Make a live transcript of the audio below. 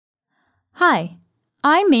Hi,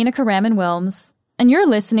 I'm Menaka Raman-Wilms, and you're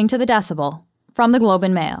listening to The Decibel from the Globe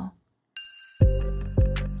and Mail.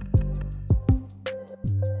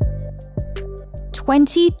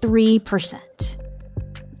 "23%.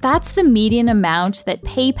 That's the median amount that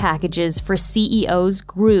pay packages for CEOs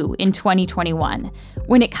grew in 2021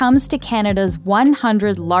 when it comes to Canada's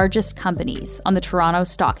 100 largest companies on the Toronto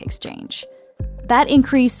Stock Exchange. That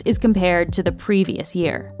increase is compared to the previous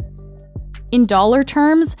year. In dollar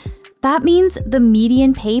terms, that means the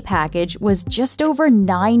median pay package was just over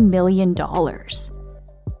 $9 million.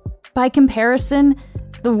 By comparison,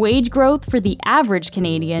 the wage growth for the average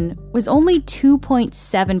Canadian was only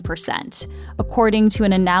 2.7%, according to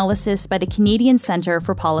an analysis by the Canadian Centre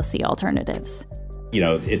for Policy Alternatives. You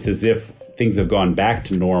know, it's as if things have gone back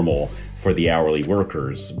to normal for the hourly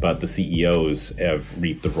workers, but the CEOs have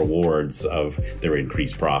reaped the rewards of their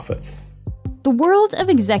increased profits. The world of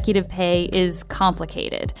executive pay is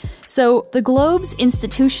complicated, so the Globe's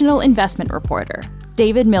institutional investment reporter,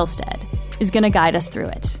 David Milstead, is going to guide us through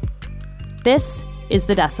it. This is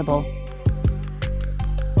The Decibel.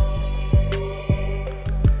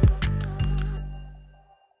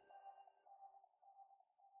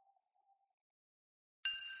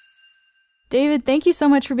 David, thank you so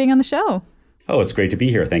much for being on the show. Oh, it's great to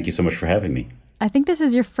be here. Thank you so much for having me. I think this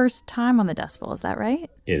is your first time on The Decibel, is that right?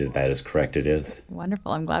 That is correct, it is.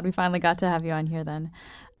 Wonderful. I'm glad we finally got to have you on here then.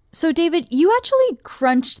 So, David, you actually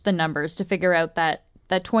crunched the numbers to figure out that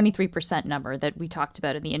 23% number that we talked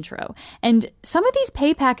about in the intro. And some of these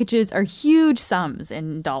pay packages are huge sums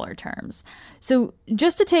in dollar terms. So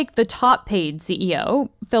just to take the top paid CEO,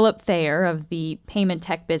 Philip Fayer of the payment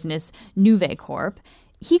tech business Nuvei Corp,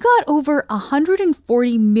 he got over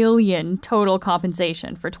 $140 million total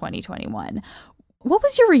compensation for 2021. What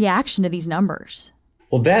was your reaction to these numbers?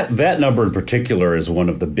 Well, that number in particular is one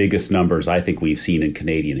of the biggest numbers I think we've seen in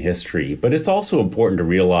Canadian history. But it's also important to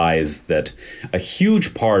realize that a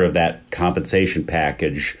huge part of that compensation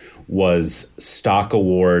package was stock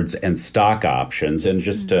awards and stock options. And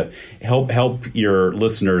just to help your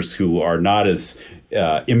listeners who are not as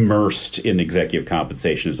immersed in executive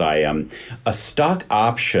compensation as I am, a stock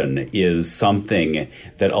option is something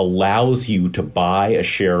that allows you to buy a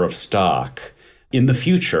share of stock in the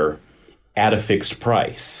future at a fixed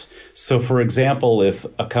price. So, for example, if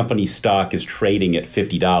a company's stock is trading at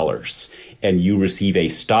 $50 and you receive a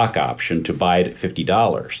stock option to buy it at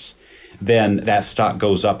 $50, then that stock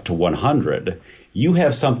goes up to 100. You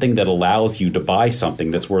have something that allows you to buy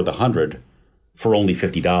something that's worth 100 for only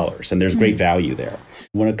 $50, and there's great value there.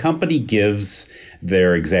 When a company gives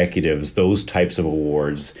their executives those types of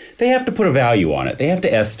awards, they have to put a value on it. They have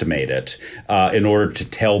to estimate it in order to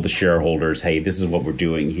tell the shareholders, hey, this is what we're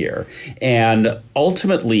doing here. And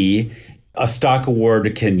ultimately, a stock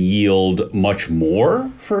award can yield much more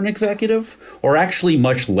for an executive or actually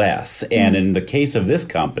much less. And in the case of this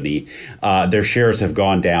company, their shares have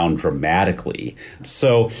gone down dramatically.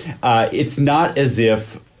 So it's not as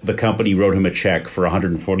if the company wrote him a check for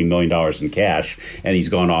 $140 million in cash, and he's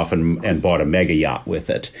gone off and bought a mega yacht with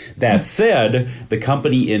it. That said, the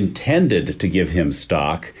company intended to give him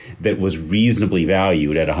stock that was reasonably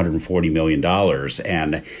valued at $140 million,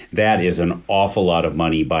 and that is an awful lot of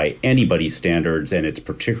money by anybody's standards, and it's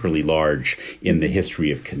particularly large in the history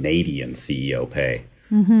of Canadian CEO pay.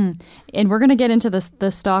 Mm-hmm. And we're going to get into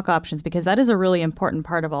the stock options because that is a really important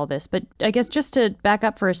part of all this. But I guess just to back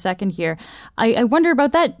up for a second here, I wonder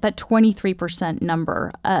about that 23%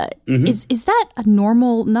 number. Is that a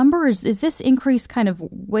normal number? Is this increase kind of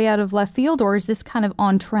way out of left field, or is this kind of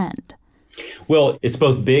on trend? Well, it's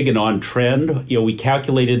both big and on trend. You know, we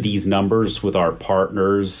calculated these numbers with our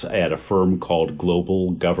partners at a firm called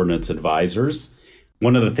Global Governance Advisors.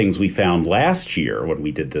 One of the things we found last year when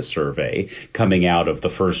we did this survey, coming out of the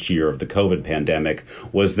first year of the COVID pandemic,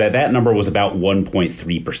 was that number was about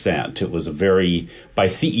 1.3%. It was by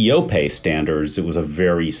CEO pay standards, it was a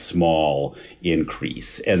very small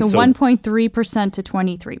increase. And so 1.3% to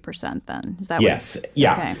 23% then? Is that yes.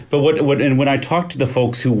 Yeah. Okay. But when I talked to the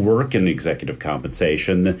folks who work in executive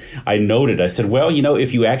compensation, I said, well, you know,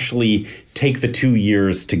 if you actually take the 2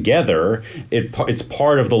 years together, it's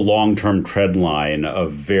part of the long-term trend line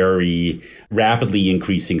of very rapidly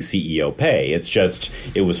increasing CEO pay. It's just,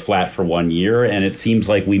 it was flat for 1 year, and it seems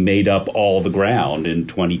like we made up all the ground in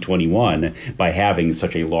 2021 by having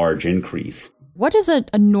such a large increase. What does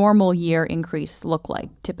a normal year increase look like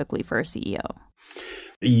typically for a CEO?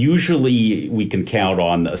 Usually we can count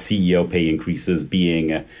on CEO pay increases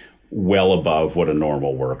being well above what a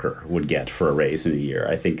normal worker would get for a raise in a year.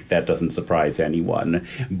 I think that doesn't surprise anyone.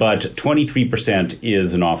 But 23%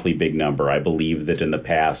 is an awfully big number. I believe that in the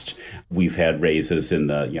past, we've had raises in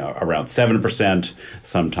the, around 7%,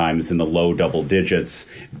 sometimes in the low double digits.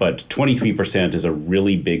 But 23% is a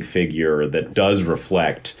really big figure that does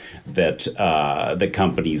reflect that the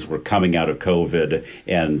companies were coming out of COVID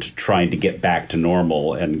and trying to get back to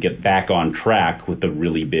normal and get back on track with the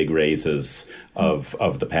really big raises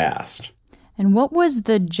of the past. And what was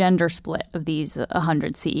the gender split of these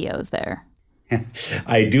 100 CEOs there?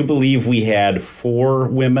 I do believe we had 4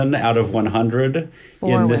 women out of 100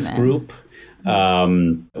 in this group,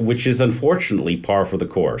 which is unfortunately par for the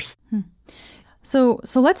course. So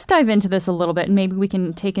let's dive into this a little bit, and maybe we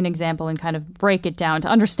can take an example and kind of break it down to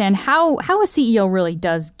understand how a CEO really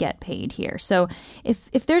does get paid here. So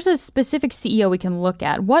if there's a specific CEO we can look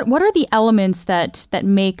at, what are the elements that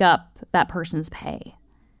make up that person's pay?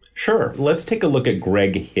 Sure. Let's take a look at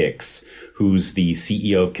Greg Hicks, who's the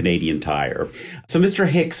CEO of Canadian Tire. So Mr.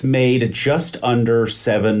 Hicks made just under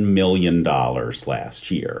 $7 million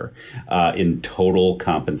last year in total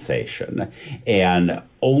compensation. And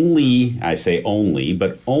only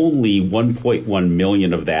 1.1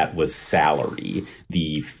 million of that was salary,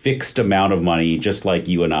 the fixed amount of money, just like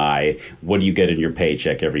you and I. What do you get in your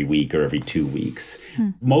paycheck every week or every 2 weeks?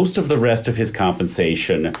 Most of the rest of his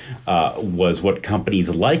compensation was what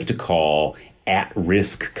companies like to call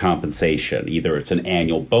at-risk compensation. Either it's an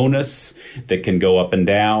annual bonus that can go up and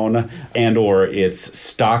down, and or it's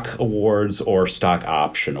stock awards or stock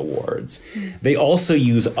option awards. They also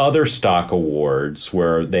use other stock awards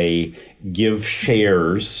where they give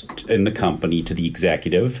shares in the company to the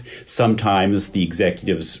executive. Sometimes the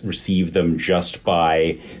executives receive them just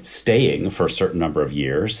by staying for a certain number of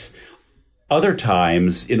years. Other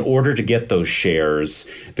times, in order to get those shares,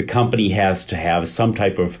 the company has to have some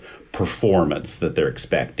type of performance that they're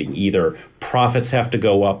expecting. Either profits have to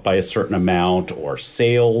go up by a certain amount, or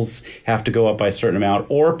sales have to go up by a certain amount,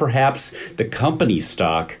 or perhaps the company's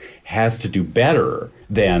stock has to do better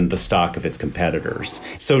than the stock of its competitors.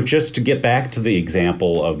 So just to get back to the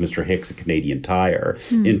example of Mr. Hicks at Canadian Tire,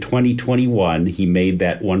 in 2021, he made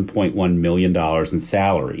that $1.1 million in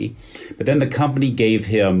salary. But then the company gave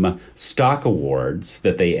him stock awards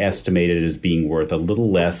that they estimated as being worth a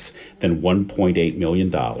little less than $1.8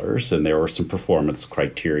 million. And there were some performance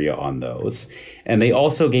criteria on those. And they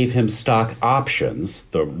also gave him stock options,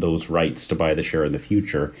 those rights to buy the share in the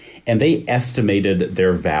future. And they estimated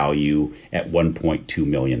their value at $1.2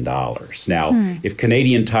 million. Now, if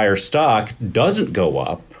Canadian Tire stock doesn't go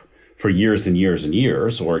up for years and years and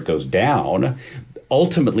years, or it goes down,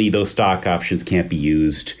 ultimately those stock options can't be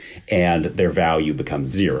used and their value becomes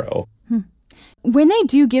zero. When they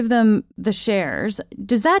do give them the shares,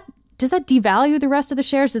 does that devalue the rest of the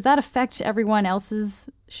shares? Does that affect everyone else's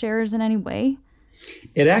shares in any way?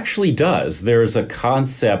 It actually does. There's a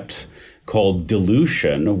concept called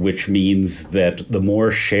dilution, which means that the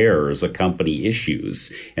more shares a company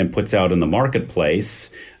issues and puts out in the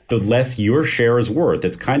marketplace, the less your share is worth.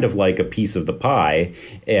 It's kind of like a piece of the pie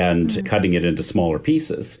and cutting it into smaller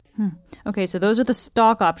pieces. Okay, so those are the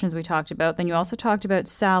stock options we talked about. Then you also talked about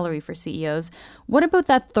salary for CEOs. What about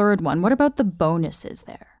that third one? What about the bonuses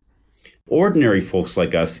there? Ordinary folks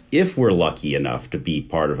like us, if we're lucky enough to be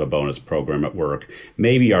part of a bonus program at work,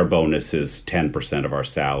 maybe our bonus is 10% of our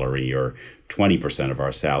salary or 20% of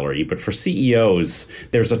our salary. But for CEOs,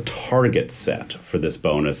 there's a target set for this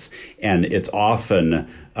bonus, and it's often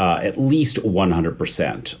at least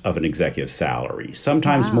 100% of an executive salary,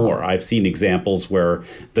 sometimes more. I've seen examples where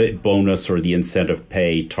the bonus or the incentive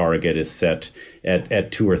pay target is set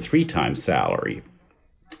at 2 or 3 times salary.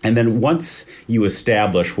 And then once you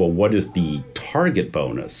establish, well, what is the target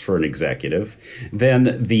bonus for an executive,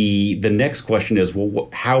 then the next question is, well,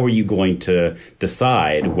 how are you going to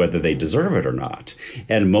decide whether they deserve it or not?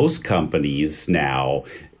 And most companies now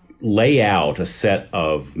lay out a set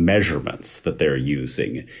of measurements that they're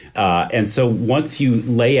using. And so once you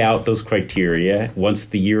lay out those criteria, once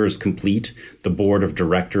the year is complete, the board of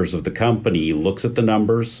directors of the company looks at the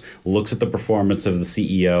numbers, looks at the performance of the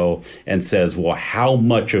CEO, and says, well, how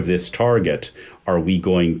much of this target are we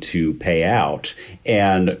going to pay out?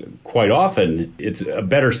 And quite often, it's a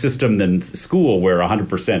better system than school where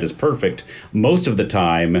 100% is perfect. Most of the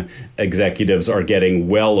time, executives are getting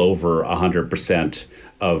well over 100%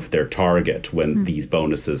 of their target when these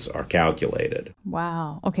bonuses are calculated.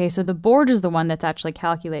 Wow. Okay, so the board is the one that's actually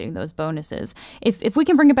calculating those bonuses. If we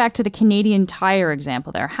can bring it back to the Canadian Tire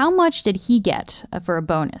example there, how much did he get for a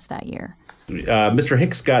bonus that year? Mr.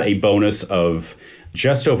 Hicks got a bonus of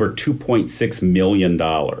just over $2.6 million.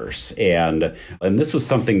 And this was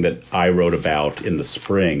something that I wrote about in the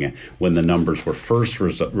spring when the numbers were first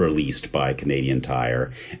released by Canadian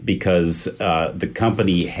Tire, because the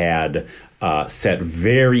company had set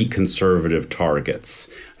very conservative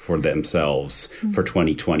targets for themselves for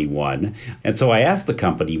 2021. And so I asked the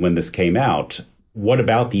company when this came out, what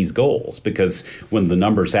about these goals? Because when the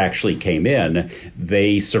numbers actually came in,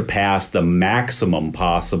 they surpassed the maximum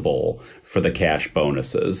possible for the cash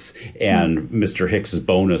bonuses. And Mr. Hicks's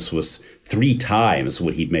bonus was 3 times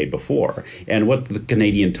what he'd made before. And what the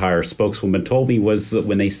Canadian Tire spokeswoman told me was that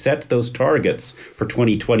when they set those targets for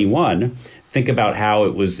 2021, think about how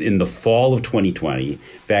it was in the fall of 2020.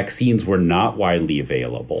 Vaccines were not widely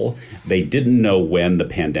available. They didn't know when the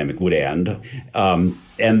pandemic would end.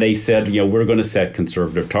 And they said, we're going to set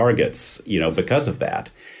conservative targets, because of that.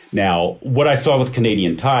 Now, what I saw with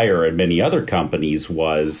Canadian Tire and many other companies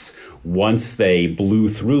was once they blew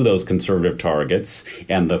through those conservative targets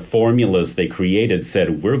and the formulas they created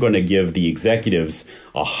said, we're going to give the executives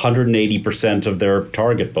 180% of their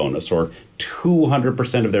target bonus or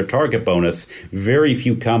 200% of their target bonus, very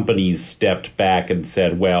few companies stepped back and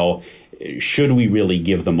said, well, should we really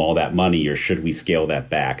give them all that money or should we scale that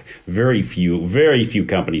back? Very few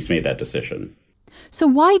companies made that decision. So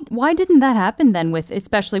why didn't that happen then,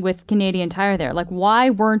 especially with Canadian Tire there? Like, why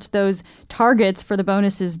weren't those targets for the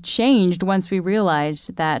bonuses changed once we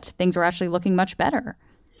realized that things were actually looking much better?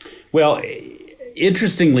 Well,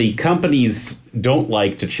 interestingly, companies don't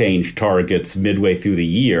like to change targets midway through the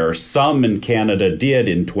year. Some in Canada did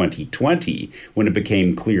in 2020 when it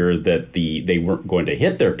became clear that they weren't going to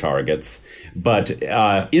hit their targets. But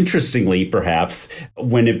interestingly, perhaps,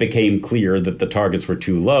 when it became clear that the targets were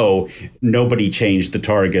too low, nobody changed the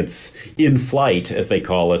targets in flight, as they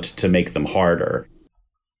call it, to make them harder.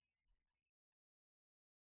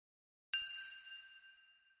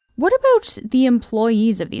 What about the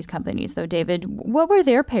employees of these companies, though, David? What were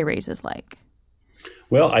their pay raises like?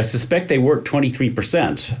 Well, I suspect they worked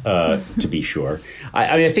 23%, to be sure.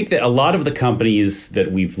 I think that a lot of the companies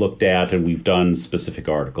that we've looked at and we've done specific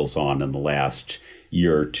articles on in the last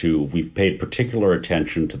year or two, we've paid particular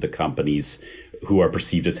attention to the companies who are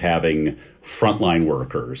perceived as having frontline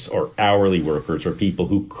workers or hourly workers or people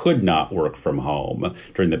who could not work from home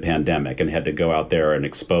during the pandemic and had to go out there and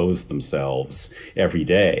expose themselves every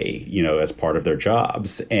day, as part of their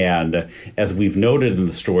jobs. And as we've noted in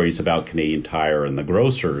the stories about Canadian Tire and the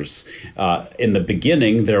grocers, in the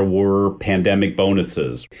beginning, there were pandemic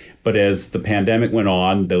bonuses. But as the pandemic went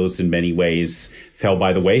on, those in many ways fell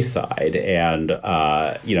by the wayside. And,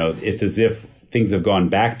 it's as if things have gone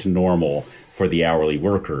back to normal for the hourly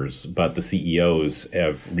workers, but the CEOs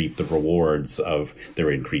have reaped the rewards of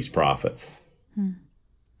their increased profits.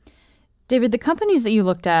 David, the companies that you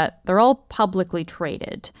looked at, they're all publicly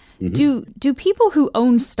traded. Mm-hmm. Do people who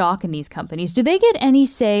own stock in these companies, do they get any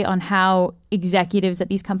say on how executives at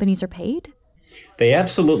these companies are paid? They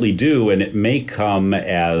absolutely do, and it may come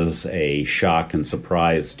as a shock and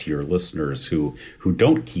surprise to your listeners who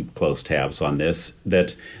don't keep close tabs on this,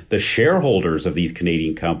 that the shareholders of these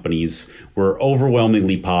Canadian companies were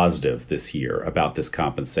overwhelmingly positive this year about this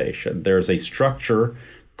compensation. There's a structure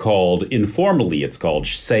informally it's called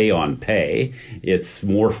say on pay. It's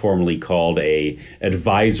more formally called a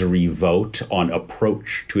advisory vote on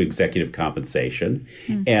approach to executive compensation.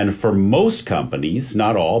 And for most companies,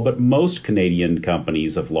 not all, but most Canadian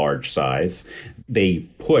companies of large size, they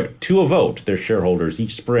put to a vote their shareholders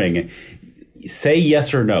each spring, say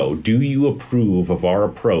yes or no. Do you approve of our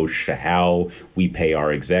approach to how we pay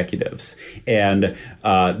our executives? And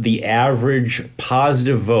the average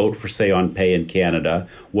positive vote for say on pay in Canada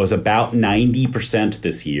was about 90%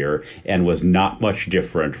 this year and was not much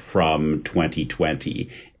different from 2020.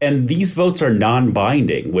 And these votes are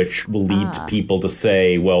non-binding, which will lead to people to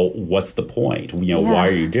say, well, what's the point? Why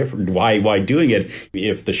are you different? Why doing it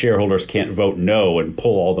if the shareholders can't vote no and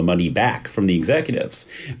pull all the money back from the executives?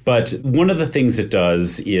 But one of the things it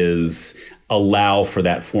does is allow for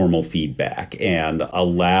that formal feedback and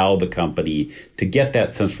allow the company to get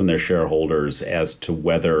that sense from their shareholders as to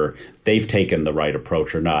whether they've taken the right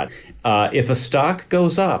approach or not. If a stock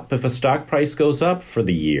price goes up for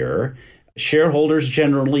the year, shareholders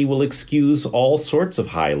generally will excuse all sorts of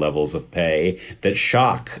high levels of pay that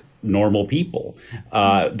shock normal people.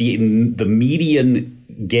 The median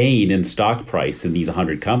gain in stock price in these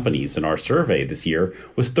 100 companies in our survey this year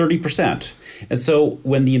was 30%. And so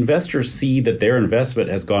when the investors see that their investment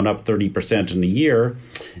has gone up 30% in a year,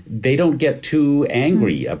 they don't get too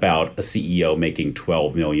angry about a CEO making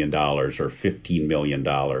 $12 million or $15 million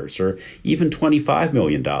or even $25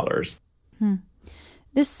 million.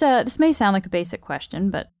 This may sound like a basic question,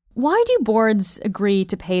 but why do boards agree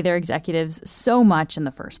to pay their executives so much in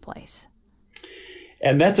the first place?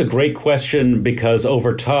 And that's a great question because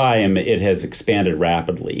over time it has expanded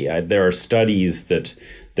rapidly. There are studies that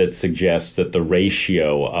suggest that the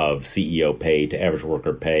ratio of CEO pay to average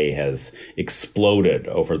worker pay has exploded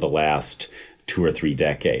over the last 2 or 3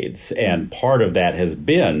 decades. And part of that has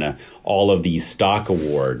been all of these stock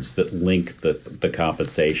awards that link the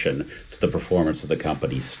compensation to the performance of the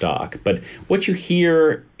company's stock. But what you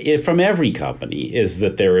hear from every company is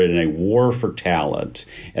that they're in a war for talent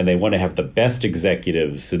and they want to have the best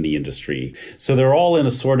executives in the industry. So they're all in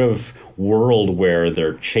a sort of world where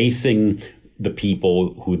they're chasing the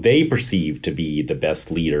people who they perceive to be the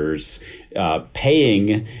best leaders,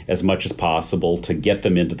 paying as much as possible to get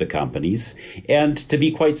them into the companies. And to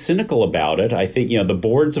be quite cynical about it, I think, the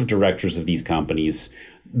boards of directors of these companies,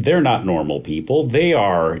 they're not normal people. They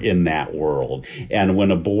are in that world. And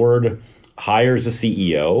when a board hires a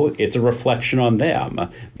CEO, it's a reflection on them.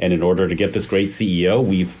 And in order to get this great CEO,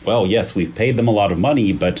 we've paid them a lot of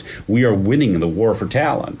money, but we are winning the war for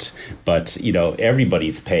talent. But,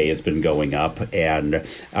 everybody's pay has been going up, and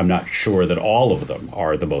I'm not sure that all of them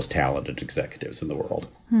are the most talented executives in the world.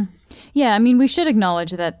 Yeah, we should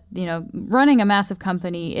acknowledge that, running a massive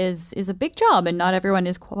company is a big job and not everyone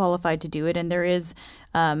is qualified to do it. And there is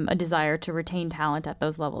a desire to retain talent at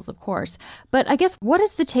those levels, of course. But I guess what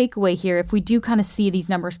is the takeaway here if we do kind of see these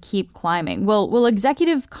numbers keep climbing? Will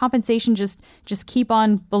executive compensation just keep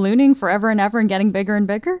on ballooning forever and ever and getting bigger and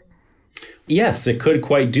bigger? Yes, it could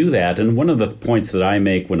quite do that. And one of the points that I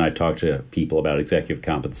make when I talk to people about executive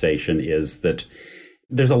compensation is that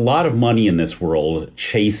there's a lot of money in this world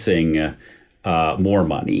chasing more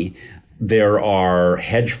money. There are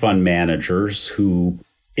hedge fund managers who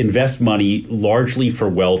invest money largely for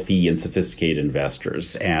wealthy and sophisticated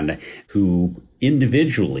investors and who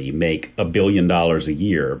individually make $1 billion a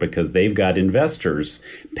year because they've got investors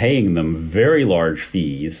paying them very large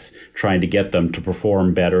fees, trying to get them to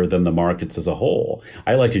perform better than the markets as a whole.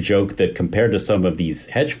 I like to joke that compared to some of these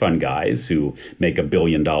hedge fund guys who make $1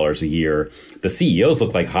 billion a year, the CEOs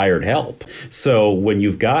look like hired help. So when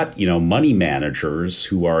you've got, money managers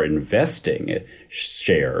who are investing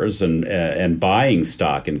shares and buying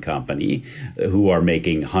stock in company who are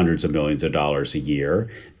making hundreds of millions of dollars a year,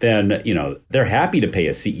 then, they're happy to pay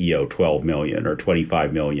a CEO $12 million or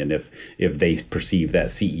 $25 million if they perceive that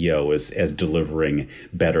CEO as delivering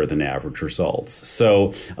better than average results.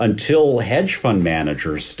 So until hedge fund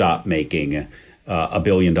managers stop making $1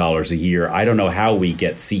 billion a year, I don't know how we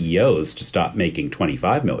get CEOs to stop making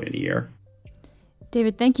 $25 million a year.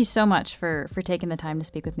 David, thank you so much for taking the time to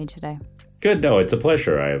speak with me today. Good. No, it's a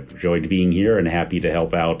pleasure. I've enjoyed being here and happy to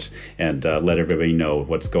help out and let everybody know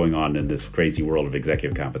what's going on in this crazy world of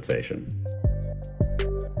executive compensation.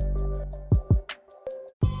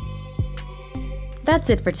 That's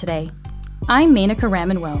it for today. I'm Menaka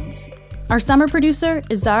Raman-Wilms. Our summer producer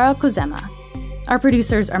is Zara Kozema. Our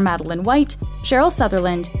producers are Madeline White, Cheryl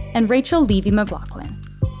Sutherland, and Rachel Levy-McLaughlin.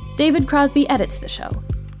 David Crosby edits the show.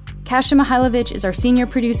 Kasia Mihailovich is our senior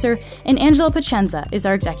producer, and Angela Pacenza is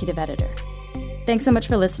our executive editor. Thanks so much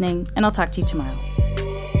for listening, and I'll talk to you tomorrow.